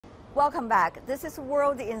Welcome back. This is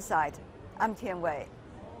World Insight. I'm Tian Wei.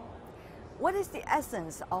 What is the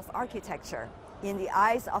essence of architecture in the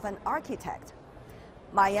eyes of an architect?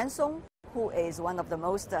 Ma Yansong, who is one of the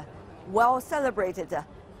most well-celebrated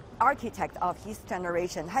architect of his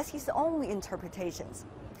generation, has his own interpretations.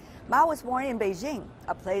 Ma was born in Beijing,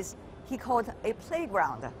 a place he called a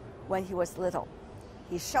playground when he was little.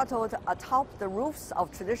 He shuttled atop the roofs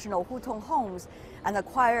of traditional hutong homes and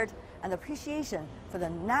acquired an appreciation for the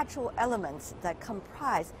natural elements that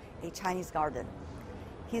comprise a Chinese garden.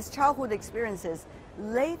 His childhood experiences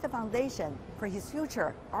laid the foundation for his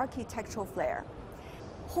future architectural flair.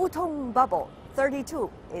 Hutong Bubble 32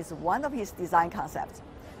 is one of his design concepts.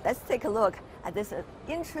 Let's take a look at this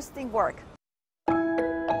interesting work.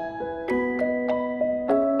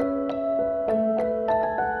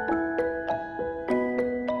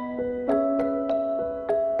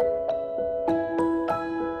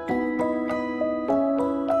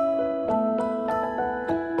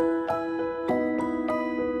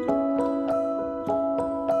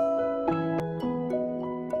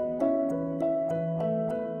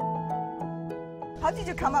 How did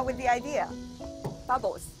you come up with the idea?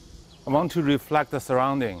 Bubbles. I want to reflect the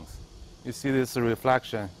surroundings. You see this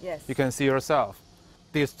reflection? Yes. You can see yourself.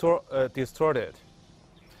 Distorted.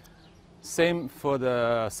 Same for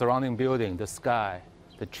the surrounding building, the sky,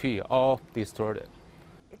 the tree, all distorted.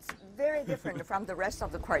 It's very different from the rest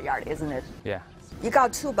of the courtyard, isn't it? Yeah. You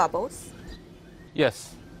got two bubbles.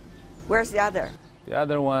 Yes. Where's the other? The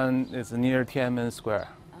other one is near Tiananmen Square.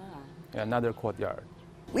 Yeah, another courtyard.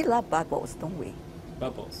 We love bubbles, don't we?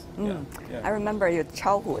 Bubbles. I remember your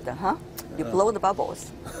childhood, huh? You blow the bubbles.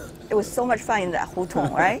 It was so much fun in that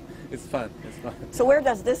hutong, right? It's fun. It's fun. So where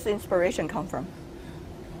does this inspiration come from?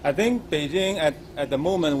 I think Beijing, at the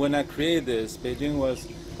moment when I created this, Beijing was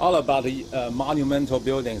all about the monumental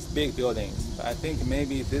buildings, big buildings. I think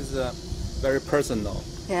maybe this is very personal.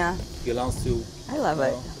 Yeah. Belongs to I love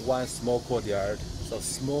it. One small courtyard. So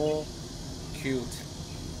small, cute,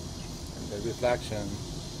 and the reflection.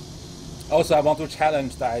 Also, I want to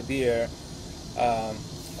challenge the idea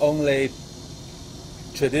only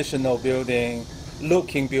traditional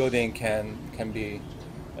looking building can be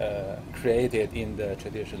created in the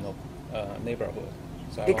traditional neighborhood.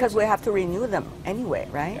 So Because we have to renew them anyway,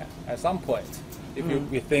 right? Yeah, at some point, if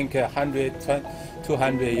we think 100,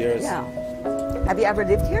 200 years. Yeah. Have you ever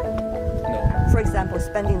lived here? No. For example,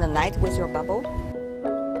 spending the night with your bubble?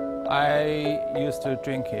 I used to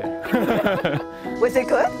drink here. Was it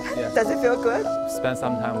good? Yes. Does it feel good? Spend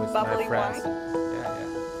some time with Bubbly my friends. wine?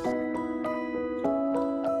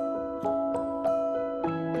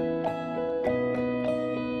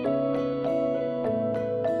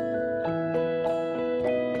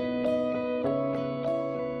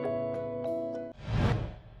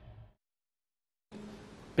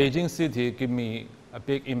 Beijing city gave me a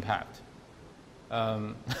big impact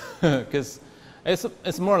because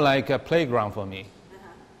it's more like a playground for me.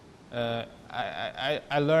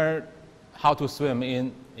 I learned how to swim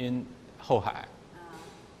in Hohai,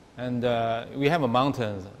 and we have a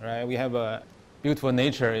mountains, right? We have a beautiful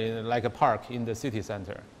nature like a park in the city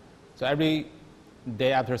center. So every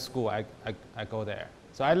day after school, I go there.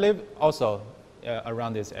 So I live also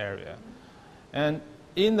around this area, and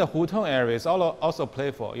in the hutong area, it's also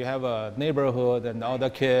playful. You have a neighborhood and all the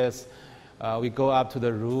kids. We go up to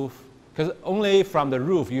the roof, because only from the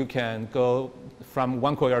roof you can go from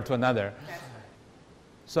one courtyard to another. Okay.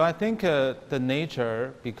 So I think the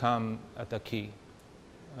nature become the key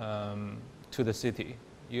to the city.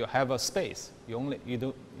 You have a space.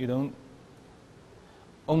 You don't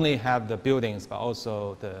only have the buildings, but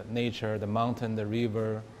also the nature, the mountain, the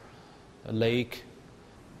river, the lake.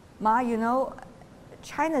 Ma, you know,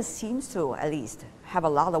 China seems to, at least, have a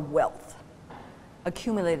lot of wealth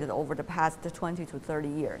accumulated over the past 20 to 30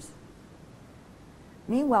 years.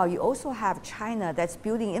 Meanwhile, you also have China that's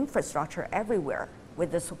building infrastructure everywhere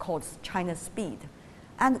with the so-called China speed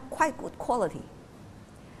and quite good quality.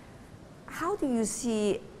 How do you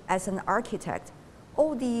see, as an architect,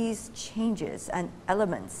 all these changes and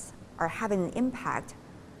elements are having an impact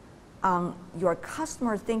on your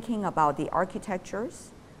customer thinking about the architectures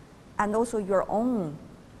and also your own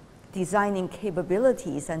designing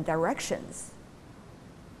capabilities and directions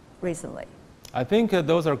recently? I think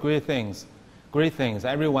those are great things. Great things.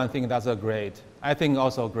 Everyone thinks that's a great. I think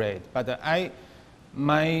also great. But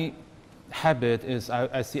my habit is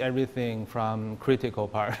I see everything from critical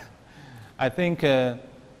part. I think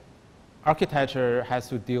architecture has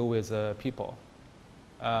to deal with people.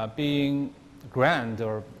 Being grand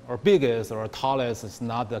or biggest or tallest is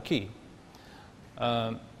not the key.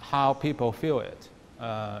 How people feel it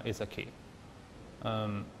is a key.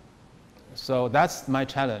 So that's my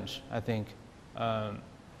challenge, I think.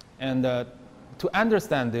 And to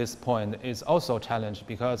understand this point is also a challenge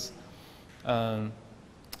because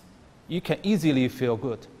you can easily feel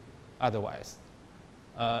good otherwise,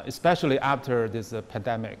 especially after this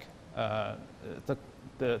pandemic.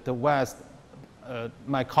 The West,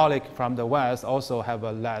 my colleague from the West also have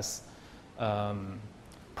a less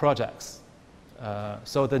projects.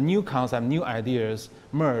 So the new concept, new ideas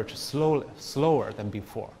merge slower than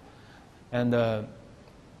before. And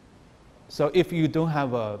so if you don't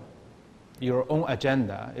have your own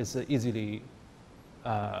agenda, it's easily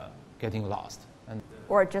getting lost.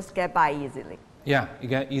 Or just get by easily. Yeah, you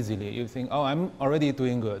get easily. You think, oh, I'm already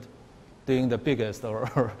doing good, doing the biggest,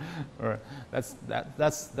 or that's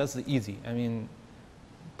easy. I mean,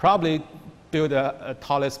 probably build a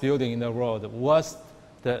tallest building in the world was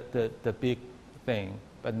the big thing,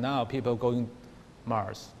 but now people going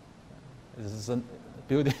Mars. This is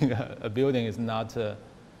building a building is not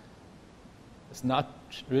it's not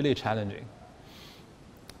really challenging.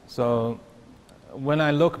 So when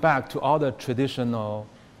I look back to all the traditional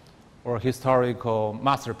or historical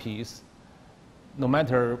masterpiece, no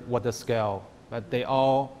matter what the scale, but they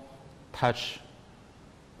all touch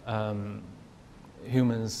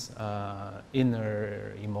humans'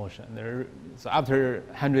 inner emotion. So after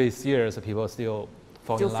hundreds of years, people still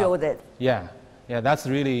fall in love. Feel it. Yeah, that's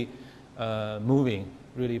really moving,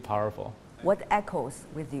 really powerful. What echoes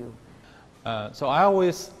with you? So I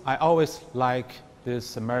always like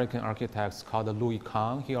this American architect called Louis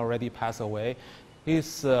Kahn. He already passed away.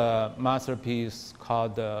 His masterpiece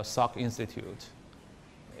called the Salk Institute.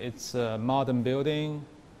 It's a modern building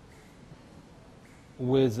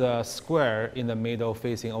with a square in the middle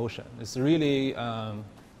facing ocean. It's really a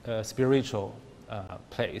spiritual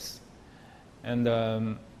place. And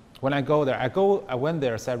when I go there, I went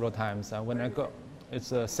there several times.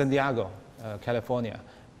 It's San Diego, California.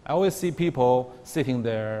 I always see people sitting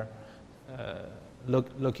there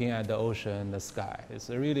looking at the ocean, the sky. It's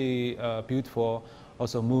a really beautiful,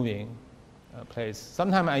 also moving place.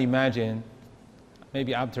 Sometimes I imagine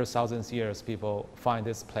maybe after thousands of years, people find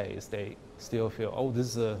this place, they still feel, oh, this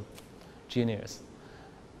is a genius.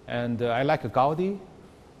 And I like Gaudi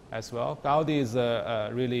as well. Gaudi is a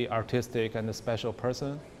really artistic and a special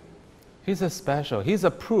person. He's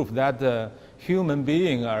a proof that the human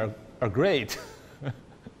beings are great.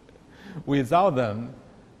 Without them,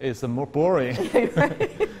 it's more boring.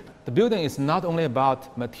 The building is not only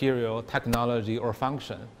about material, technology, or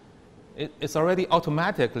function. It's already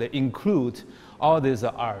automatically include all this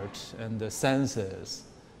art and the senses,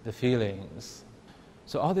 the feelings.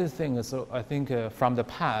 So all these things, so I think from the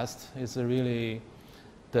past is really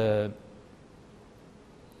the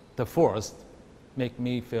force make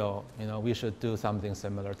me feel, we should do something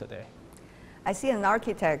similar today. I see an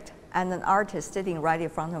architect and an artist sitting right in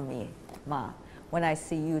front of me, Ma, when I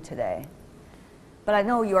see you today. But I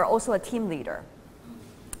know you are also a team leader.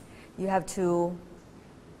 You have to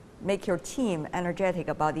make your team energetic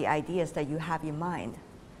about the ideas that you have in mind,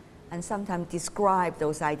 and sometimes describe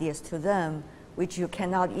those ideas to them, which you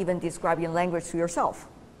cannot even describe in language to yourself.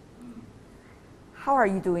 How are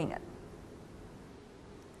you doing it?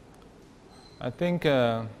 I think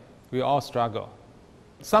we all struggle.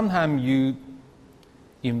 Sometimes you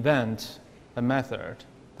invent a method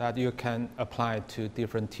that you can apply to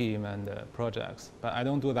different teams and projects, but I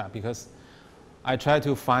don't do that because I try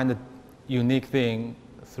to find a unique thing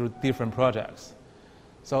through different projects.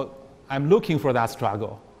 So I'm looking for that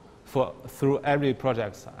struggle through every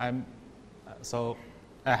project. So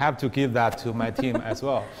I have to give that to my team as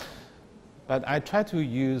well. But I try to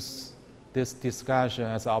use this discussion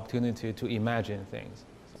as an opportunity to imagine things.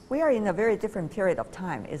 We are in a very different period of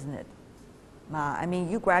time, isn't it? Ma, I mean,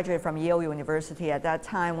 you graduated from Yale University. At that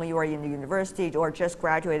time when you were in the university or just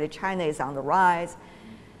graduated, China is on the rise.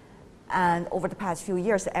 And over the past few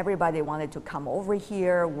years, everybody wanted to come over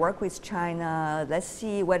here, work with China. Let's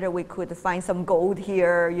see whether we could find some gold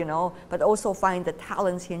here, but also find the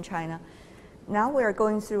talents in China. Now we're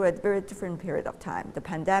going through a very different period of time. The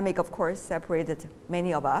pandemic, of course, separated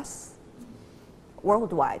many of us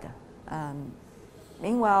worldwide.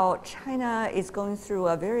 Meanwhile, China is going through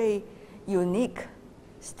a very unique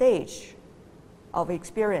stage of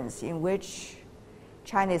experience in which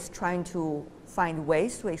China is trying to find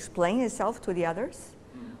ways to explain itself to the others,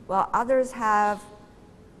 while others have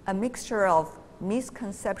a mixture of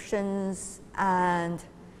misconceptions and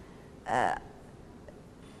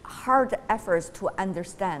hard efforts to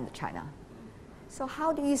understand China. So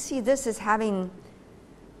how do you see this as having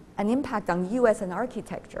an impact on you as an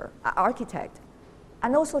architect,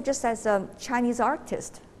 and also just as a Chinese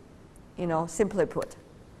artist, simply put?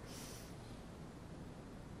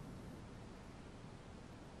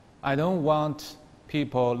 I don't want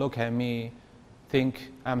people look at me,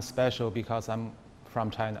 think I'm special because I'm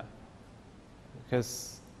from China.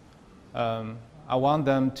 Because I want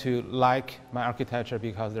them to like my architecture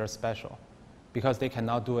because they're special, because they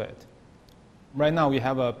cannot do it. Right now we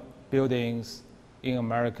have buildings in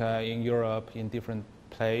America, in Europe, in different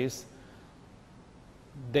places.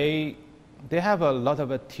 They have a lot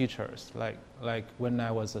of teachers, like when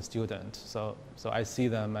I was a student. So I see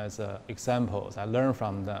them as examples. I learn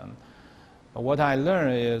from them. But what I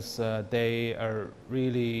learn is they are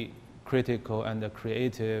really critical and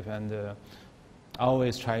creative and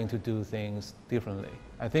always trying to do things differently.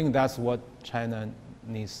 I think that's what China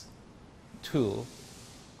needs to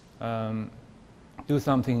do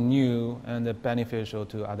something new and beneficial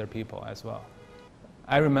to other people as well.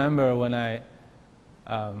 I remember when I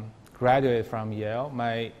graduated from Yale,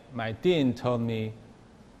 my dean told me,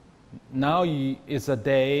 now is a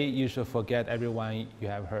day you should forget everyone you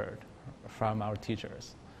have heard from our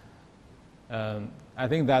teachers. I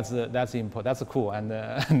think that's important. That's cool, and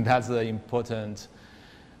that's important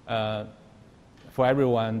for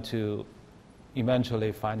everyone to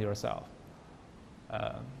eventually find yourself.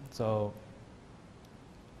 So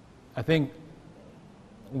I think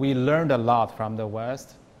we learned a lot from the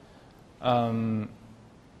West, and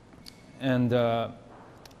to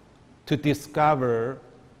discover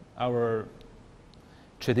our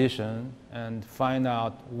tradition and find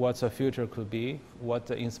out what the future could be, what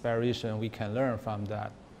the inspiration we can learn from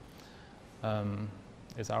that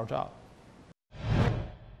is our job.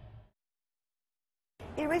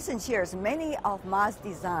 In recent years, many of Ma's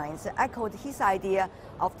designs echoed his idea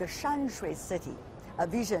of the Shanshui city, a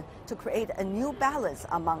vision to create a new balance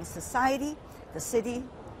among society, the city,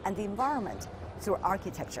 and the environment through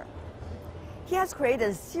architecture. He has created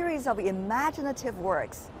a series of imaginative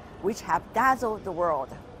works which have dazzled the world.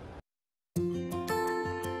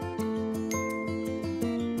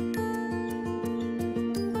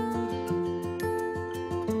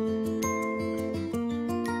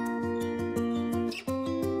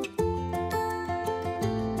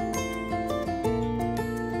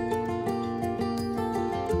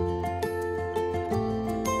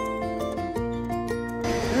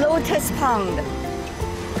 Lotus Pond,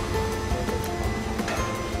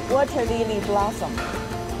 water lily blossom.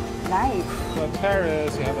 Nice. For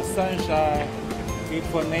Paris, you have a sunshine,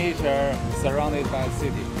 beautiful nature, surrounded by a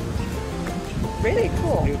city. Really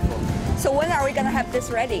cool. Beautiful. So when are we going to have this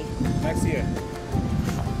ready? Next year.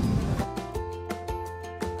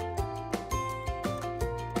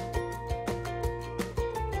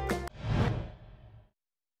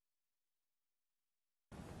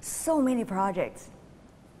 So many projects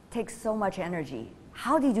take so much energy.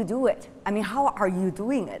 How did you do it? I mean, how are you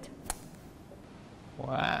doing it?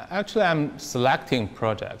 Well, actually, I'm selecting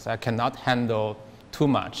projects. I cannot handle too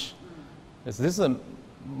much. This is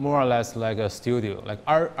more or less like a studio, like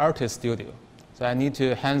artist studio. So I need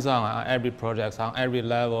to hands-on on every project, on every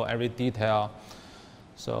level, every detail.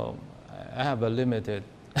 So I have a limited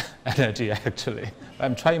energy, actually.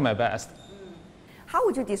 I'm trying my best. How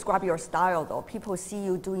would you describe your style, though? People see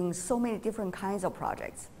you doing so many different kinds of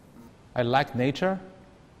projects. I like nature.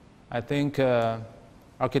 I think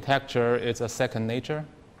architecture is a second nature.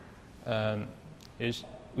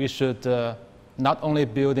 We should not only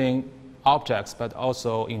building objects, but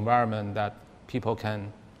also environment that people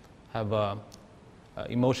can have a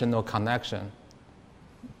emotional connection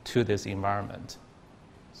to this environment.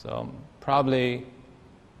 So probably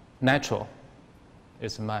natural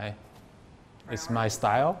is my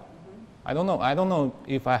style. I don't know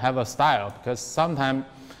if I have a style, because sometimes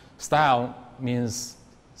style means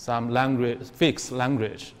some language, fixed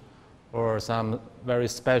language, or some very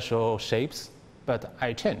special shapes, but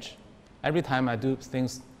I change. Every time I do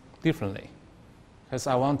things differently, because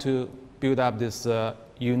I want to build up this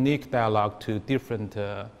unique dialogue to different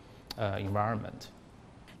environment.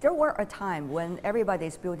 There were a time when everybody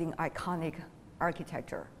is building iconic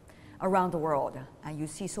architecture around the world, and you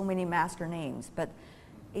see so many master names, but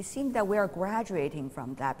it seems that we are graduating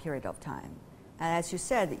from that period of time. And as you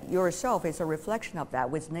said, yourself is a reflection of that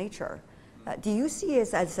with nature. Do you see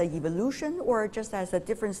it as an evolution or just as a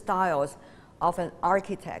different styles of an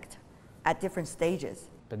architect at different stages?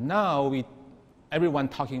 But now everyone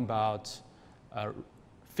talking about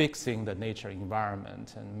fixing the nature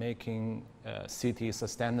environment and making cities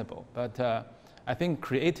sustainable. But I think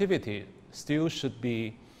creativity still should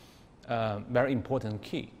be a very important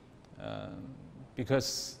key,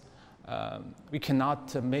 because we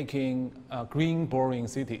cannot making green, boring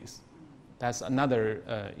cities. That's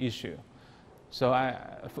another issue. So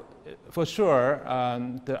for sure,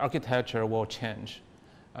 the architecture will change.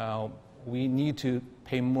 we need to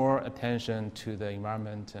pay more attention to the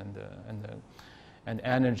environment and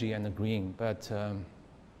energy and the green, but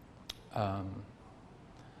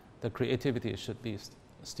the creativity should be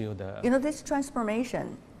still the... You know, this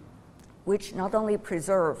transformation, which not only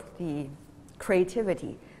preserve the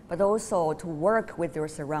creativity, but also to work with your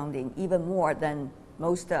surrounding even more than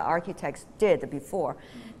most architects did before.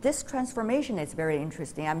 This transformation is very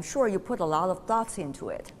interesting. I'm sure you put a lot of thoughts into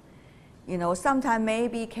it. You know, sometimes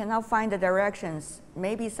maybe cannot find the directions,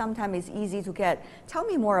 maybe sometimes it's easy to get. Tell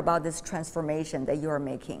me more about this transformation that you're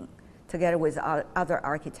making together with other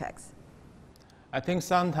architects. I think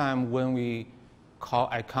sometimes when we call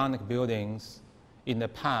iconic buildings in the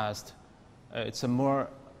past, it's more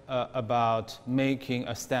about making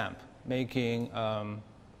a stamp, making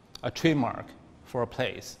a trademark for a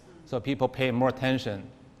place. So people pay more attention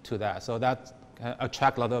to that. So that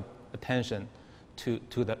attracts a lot of attention to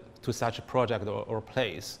such a project or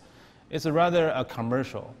place. It's rather a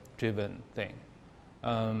commercial-driven thing.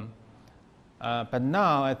 But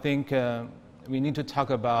now I think we need to talk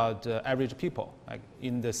about average people, like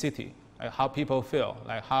in the city, like how people feel,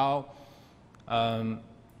 like how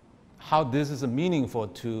this is meaningful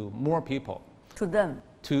to more people. To them.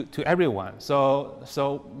 To everyone.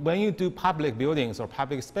 So when you do public buildings or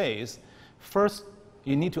public space, first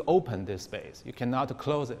you need to open this space. You cannot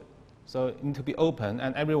close it. So it needs to be open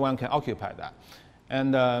and everyone can occupy that.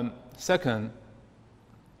 And second,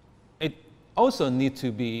 it also needs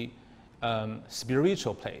to be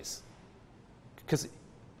spiritual place, because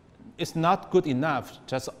it's not good enough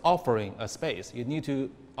just offering a space. You need to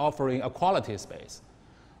offering a quality space.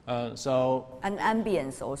 So an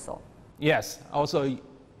ambience also. Yes, also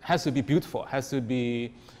has to be beautiful, has to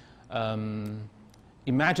be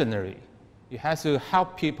imaginary. It has to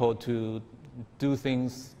help people to do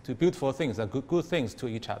things, to beautiful things, good things to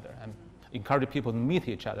each other, and encourage people to meet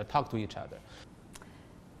each other, talk to each other.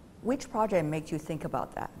 Which project makes you think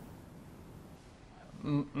about that?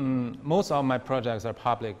 Most of my projects are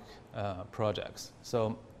public projects,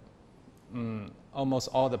 so almost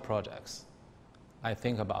all the projects I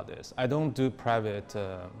think about this. I don't do private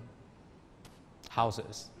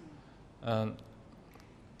houses.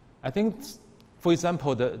 I think, for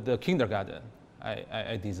example, the kindergarten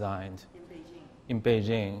I designed in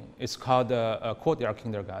Beijing. It's called a courtyard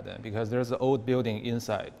kindergarten because there's an old building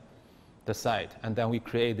inside the site, and then we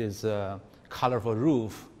create this colorful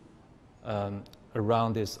roof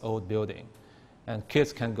around this old building, and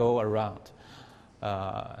kids can go around.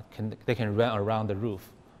 They can run around the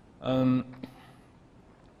roof.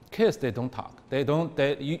 Kids, they don't talk.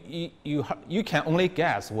 You can only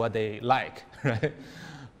guess what they like, right?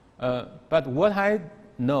 But what I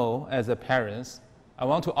know as a parent, I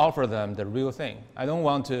want to offer them the real thing. I don't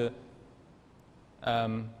want to,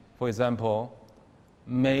 for example,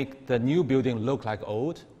 make the new building look like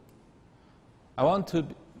old. I want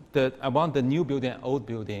the new building and old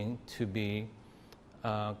building to be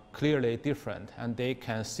clearly different, and they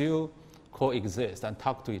can still coexist and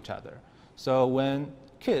talk to each other. So when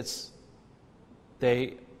kids,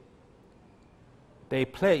 they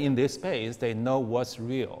play in this space, they know what's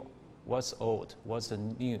real, what's old, what's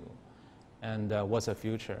new, and what's the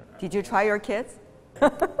future. Did you try your kids?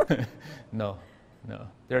 No.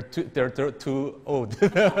 They're too old.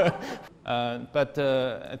 But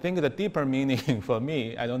I think the deeper meaning for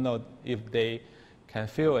me, I don't know if they can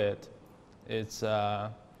feel it. It's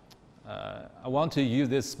I want to use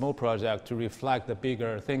this small project to reflect the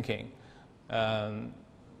bigger thinking.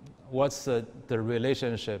 What's the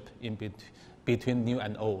relationship between new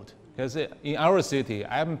and old? Because in our city,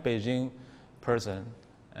 I'm a Beijing person,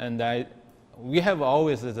 and we have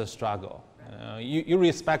always the struggle. You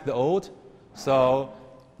respect the old, so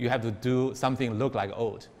you have to do something look like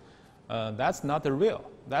old. That's not the real.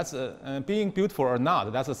 That's being beautiful or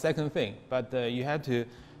not. That's the second thing. But you have to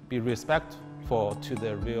be respectful to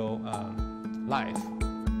the real life.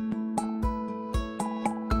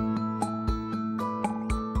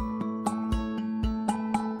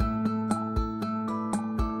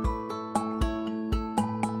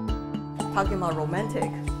 Talking about romantic.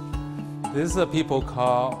 This is people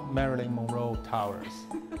call Marilyn Monroe Towers.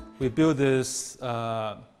 We built this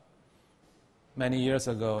many years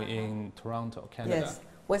ago in Toronto, Canada. Yes.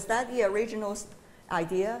 Was that the original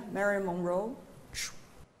idea, Marilyn Monroe?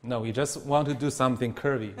 No, we just want to do something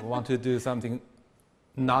curvy. We want to do something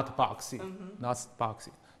not boxy, not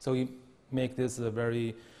boxy. So we make this a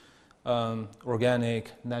very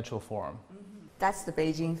organic, natural form. That's the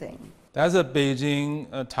Beijing thing. That's a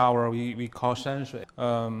Beijing tower we call Shanshui,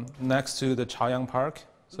 next to the Chaoyang Park.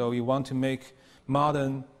 So we want to make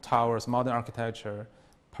modern towers, modern architecture,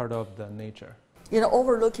 part of the nature. You know,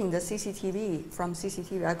 overlooking the CCTV, from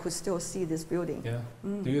CCTV, I could still see this building. Yeah.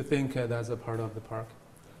 Do you think that's a part of the park?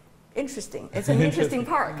 Interesting. It's an interesting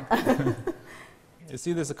park. You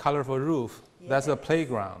see this colorful roof? Yes. That's a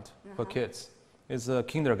playground for kids. It's a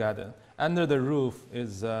kindergarten. Under the roof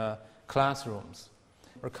is classrooms.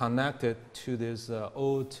 We're connected to this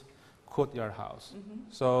old courtyard house.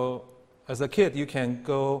 So as a kid, you can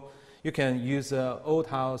use an old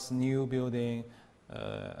house, new building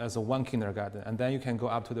as a one kindergarten, and then you can go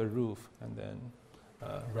up to the roof and then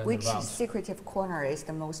run Which around. secretive corner is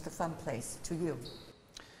the most fun place to you?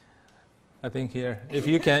 I think here. If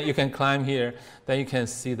you can climb here, then you can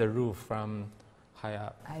see the roof from high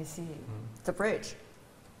up. I see. The bridge.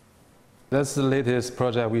 That's the latest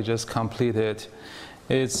project we just completed.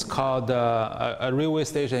 It's called a railway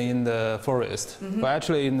station in the forest, but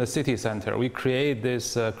actually in the city center. We create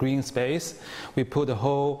this green space. We put the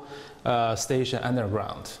whole station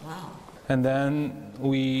underground. Wow. And then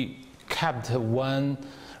we kept one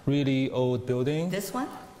really old building. This one?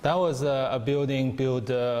 That was a building built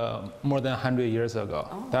more than 100 years ago.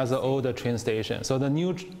 Oh, that's the older train station. So the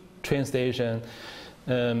new train station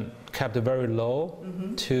kept very low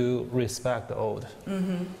to respect the old.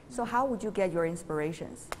 So how would you get your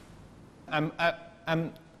inspirations? I'm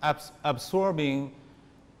absorbing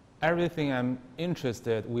everything I'm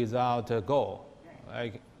interested without a goal.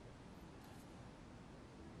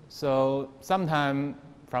 So sometimes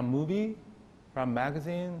from movie, from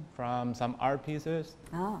magazine, from some art pieces.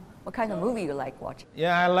 Oh, what kind of movie you like watching?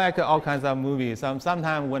 Yeah, I like all kinds of movies.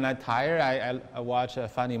 Sometimes when I'm tired, I watch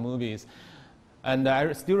funny movies. And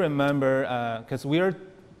I still remember, because we are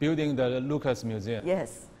building the Lucas Museum.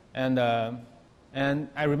 Yes. And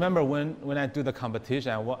I remember when I do the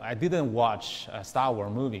competition, I didn't watch Star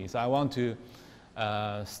Wars movies. I want to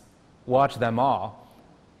watch them all.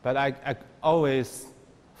 But I always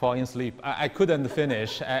fall asleep. I couldn't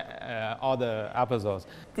finish all the episodes.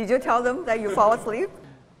 Did you tell them that you fall asleep?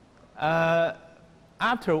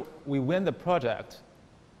 After we win the project,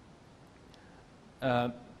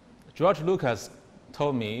 George Lucas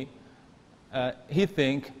told me he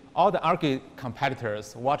think all the arcade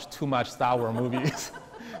competitors watch too much Star Wars movies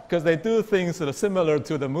because they do things similar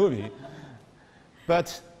to the movie.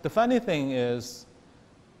 But the funny thing is,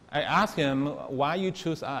 I asked him, why you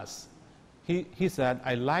choose us? He said,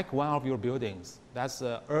 I like one of your buildings. That's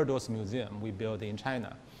the Erdos Museum we built in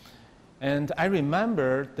China. And I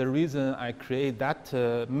remember the reason I created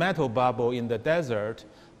that metal bubble in the desert.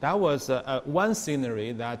 That was one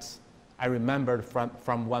scenery that I remembered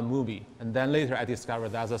from one movie. And then later I discovered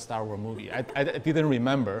that's a Star Wars movie. I didn't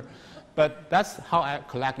remember. But that's how I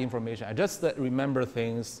collect information. I just remember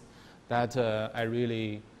things that I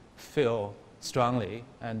really feel strongly,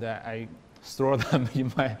 and I store them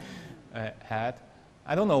in my head.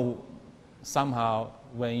 I don't know, somehow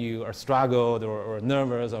when you are struggled or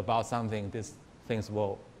nervous about something, these things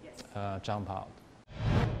will jump out.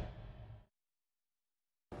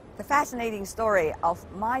 The fascinating story of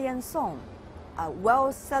Ma Yansong, a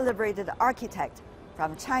well-celebrated architect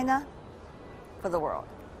from China for the world.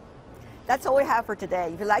 That's all we have for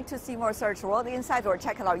today. If you'd like to see more, search World Insight or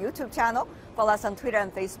check out our YouTube channel. Follow us on Twitter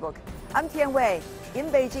and Facebook. I'm Tian Wei in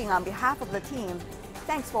Beijing on behalf of the team.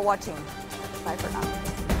 Thanks for watching. Bye for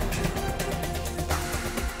now.